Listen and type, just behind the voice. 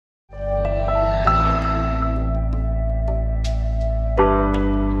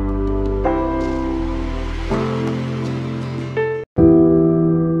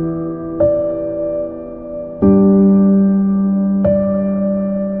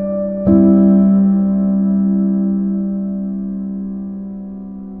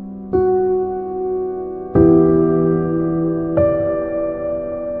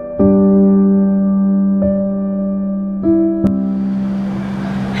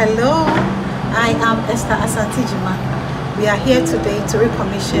Hello, I am Esther Asantijima. We are here today to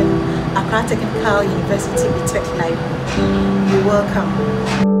recommission Accra Technical University Tech Library. You're welcome.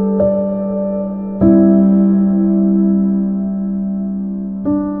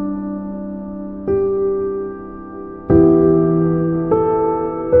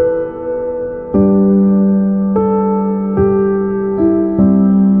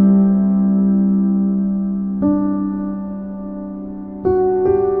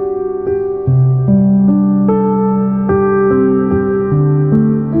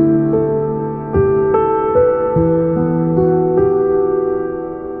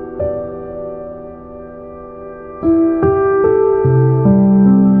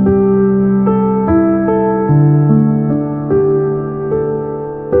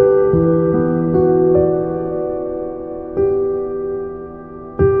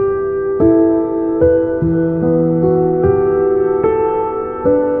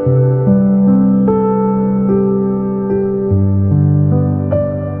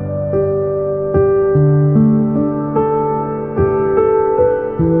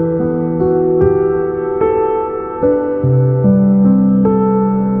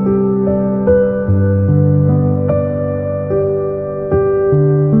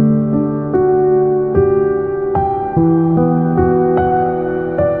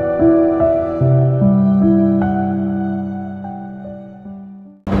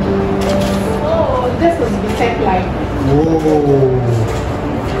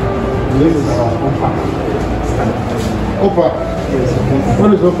 OPA.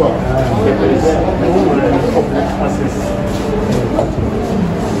 What is OPA?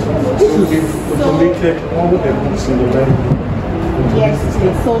 This is automated all the books in the library. Yes,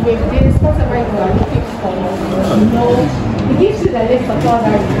 please. So with this, whatever you are looking for, it gives you the list of all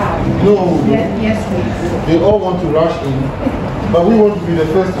that you have. No. Yes, please. They all want to rush in, but we want to be the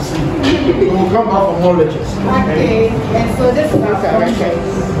first to see. We will come back for more lectures. Okay, and so this is our project.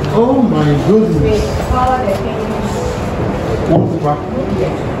 Oh my goodness. With all the things. OPA.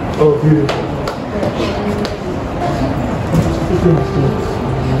 Oh, beautiful.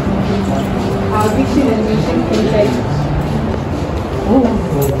 Our diction and mission project.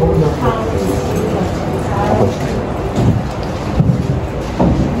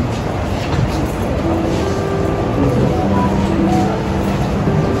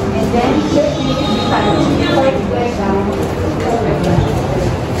 And then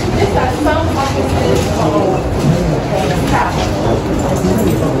these are some offices for staff.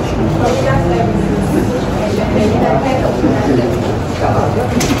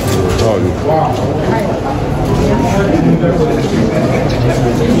 Wow.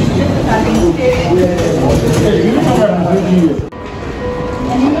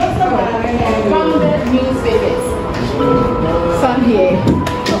 And you also have founded newspapers. Some here.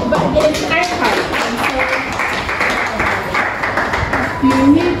 But there's archives. You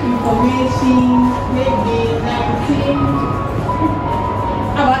need information, maybe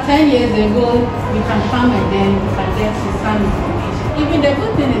 10 years ago, you can come and then you can get some information. Even the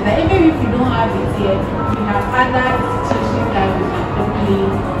good thing is that even if you don't have it here, we have other institutions that we can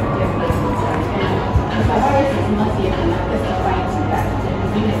quickly get places at. And Savaris is not yet and I'm testifying to that.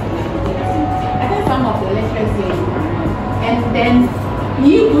 I think some of the lectures here, and then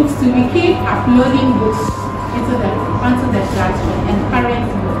e-books too, we keep uploading books onto the platform and current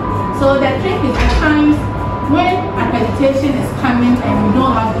books. So the trick is at times when accreditation is coming and we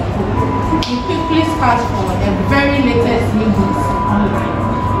don't have the book, we quickly search for the very latest e-books online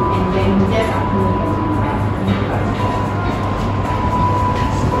and then we just upload them.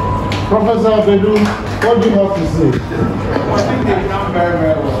 Professor Bedu, what do you have to say? I think they've done very,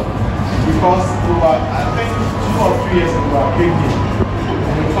 very well because I think 2 or 3 years ago I came here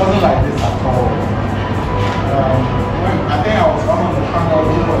and it wasn't like this at all. I think I was one of the panel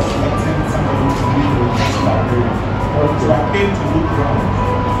who was selecting somebody to lead the next librarian. So I came to look around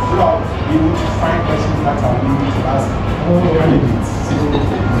so I'll be able to find questions that I'll be able to ask candidates. So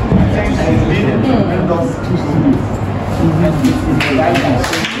I think it's been a tremendous boost.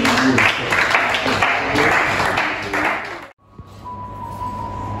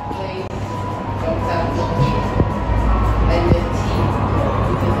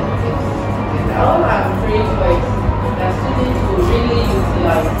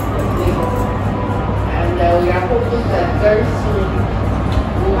 Very soon,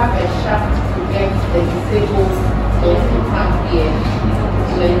 we'll have a shaft to get the disabled those who come here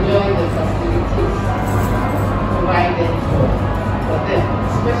to enjoy the facilities provided for them.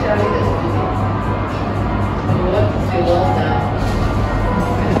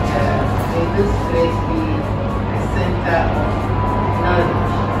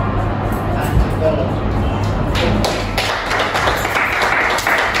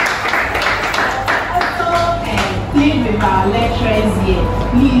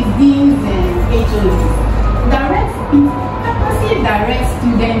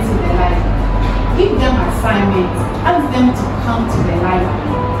 assignment, ask them to come to the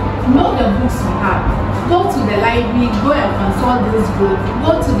library. Know the books we have. Go to the library, go and consult those books.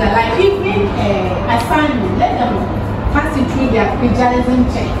 Go to the library, even assignment, let them pass it through their plagiarism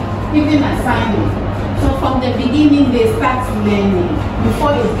check, even assignment. So from the beginning, they start learning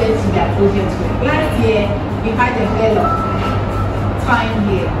before it gets to their project work. Last year, we had a hell of time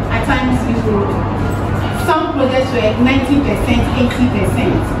here. At times, some projects were 90%,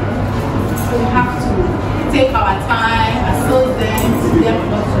 80%. So we have to take our time, assess them, to them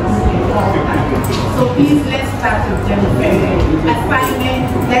what to do and all that. So please, let's start with them.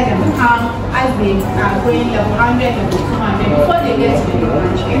 Assignment, let them come as they are going level 100, level 200. Before they get to the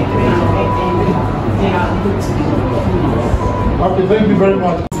branch, get 300, then they are good to go. Okay, thank you very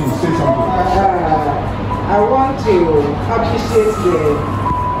much. Please say something. I want to appreciate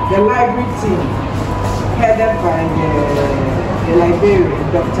the library team headed by the librarian,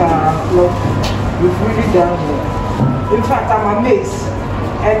 Dr. Flo. You've really done well. In fact, I'm amazed.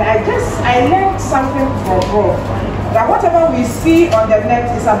 And I learned something from her. That whatever we see on the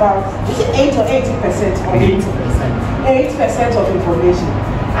net is about 8 or 80% of 8% of information.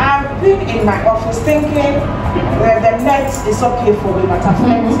 I've been in my office thinking that the net is okay for me, but I've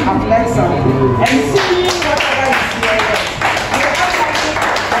learned something. And seeing whatever is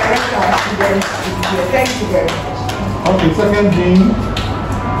here, thank you very much. Okay, second thing.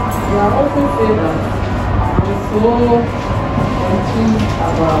 I also say that I'm so enthused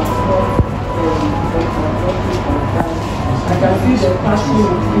about what I can see the passion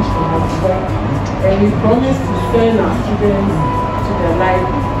with which we have worked, and we promise to send our students to the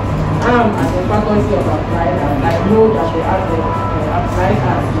library. At the Faculty of Applied Arts, I know that the Applied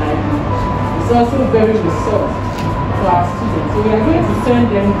Arts Library is also very resourced for our students. So we are going to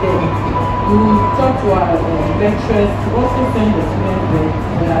send them there. We will talk to our lecturers to also send the students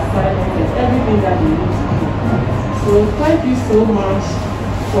the assignments and everything that they need to do. So thank you so much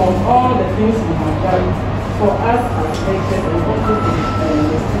for all the things we have done for us as lecturers and also for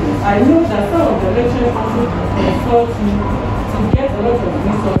the students. I know that some of the lecturers also consult you to get a lot of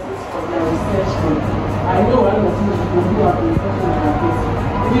resources for their research work. I know one of you people who have been talking about this.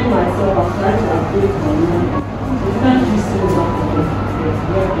 Even myself, I'm trying to update my own. So thank you so much for the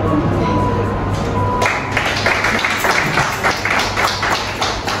work that you do.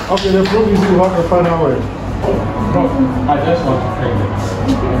 Okay, the province will have a final word. No, I just want to thank them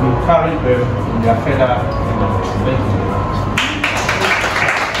and encourage them in their further endeavors. Thank you very much.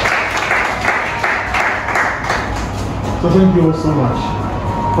 So thank you all so much.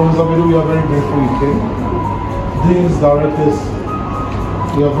 From Zabiru, we are very grateful you came. Deans, directors,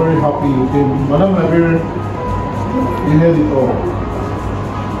 we are very happy you came. Madam Librarian, you heard it all.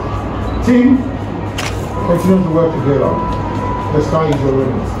 Team, continue to work together. The sky is the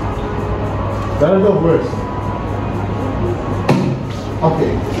limit. Director of words.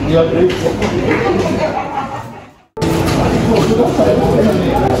 Okay, we are grateful.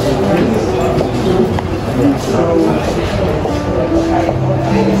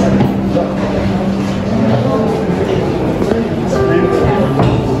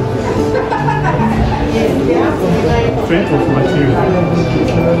 Strength of material.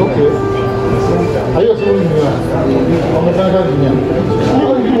 Okay. Are you a civil engineer? Or mechanical engineer?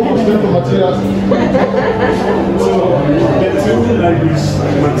 How do you go for strength of materials?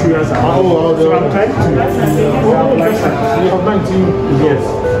 Materials are so I'm trying to you have 19 results. Yes,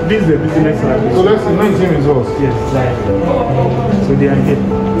 this is the business library. So let's see, 19 results. Yes, so they are here.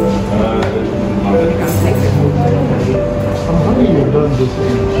 I'm happy you've done this.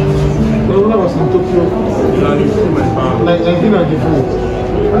 When I was in Tokyo, like 1994,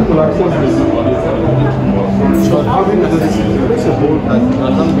 I could access this. But having this support that I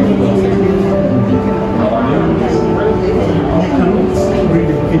can't be able to You cannot read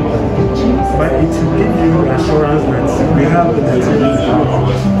the paper, but it will give you assurance that we have the materials.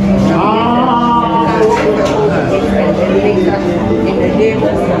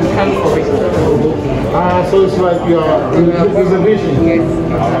 So it's like your reservation. Yes.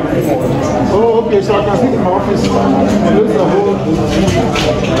 Oh, okay. So I can sit in my office and look at the whole.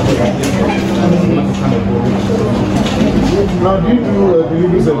 Now, do you do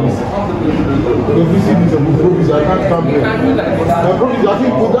delivery service? The visit is a province. I can't come here. The province, I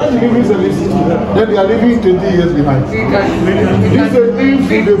think, with that delivery service, then they are leaving 20 years behind. This is the thing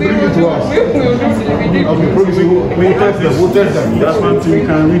they bring it to us. Okay, province, we test them. We'll test them. That's one thing we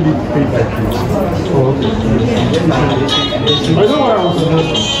can really pay attention. Oh, okay. I know what I was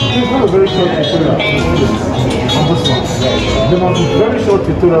saying. It's not a very short tutorial on this one. They must be very short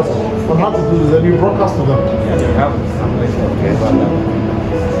tutorials on how to do this, and you broadcast to them.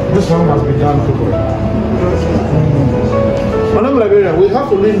 This one must be done quickly. Madam Librarian, we have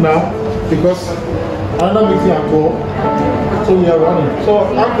to leave now because another meeting at 4. So we are running. So,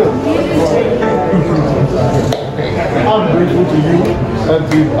 Uncle, I'm grateful to you and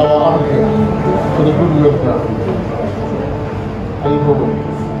to our uncle for the good work done. Are you going?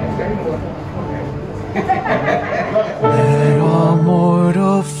 Let all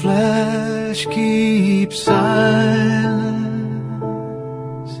mortal flesh keep silence,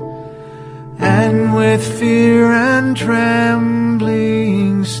 and with fear and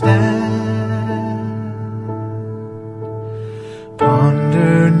trembling stand.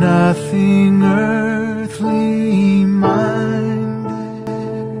 Ponder nothing earthly minded,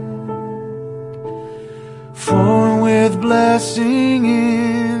 for with blessing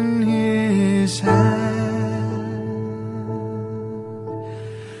in His hand,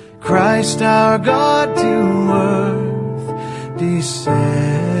 Christ our God to earth descendeth,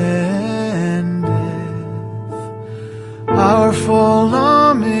 our full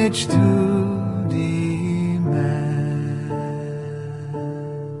homage to demand.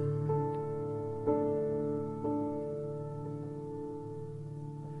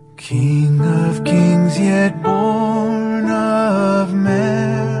 King of kings, yet born of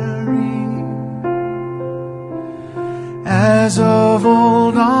Mary, as of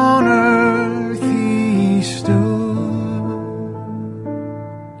old on earth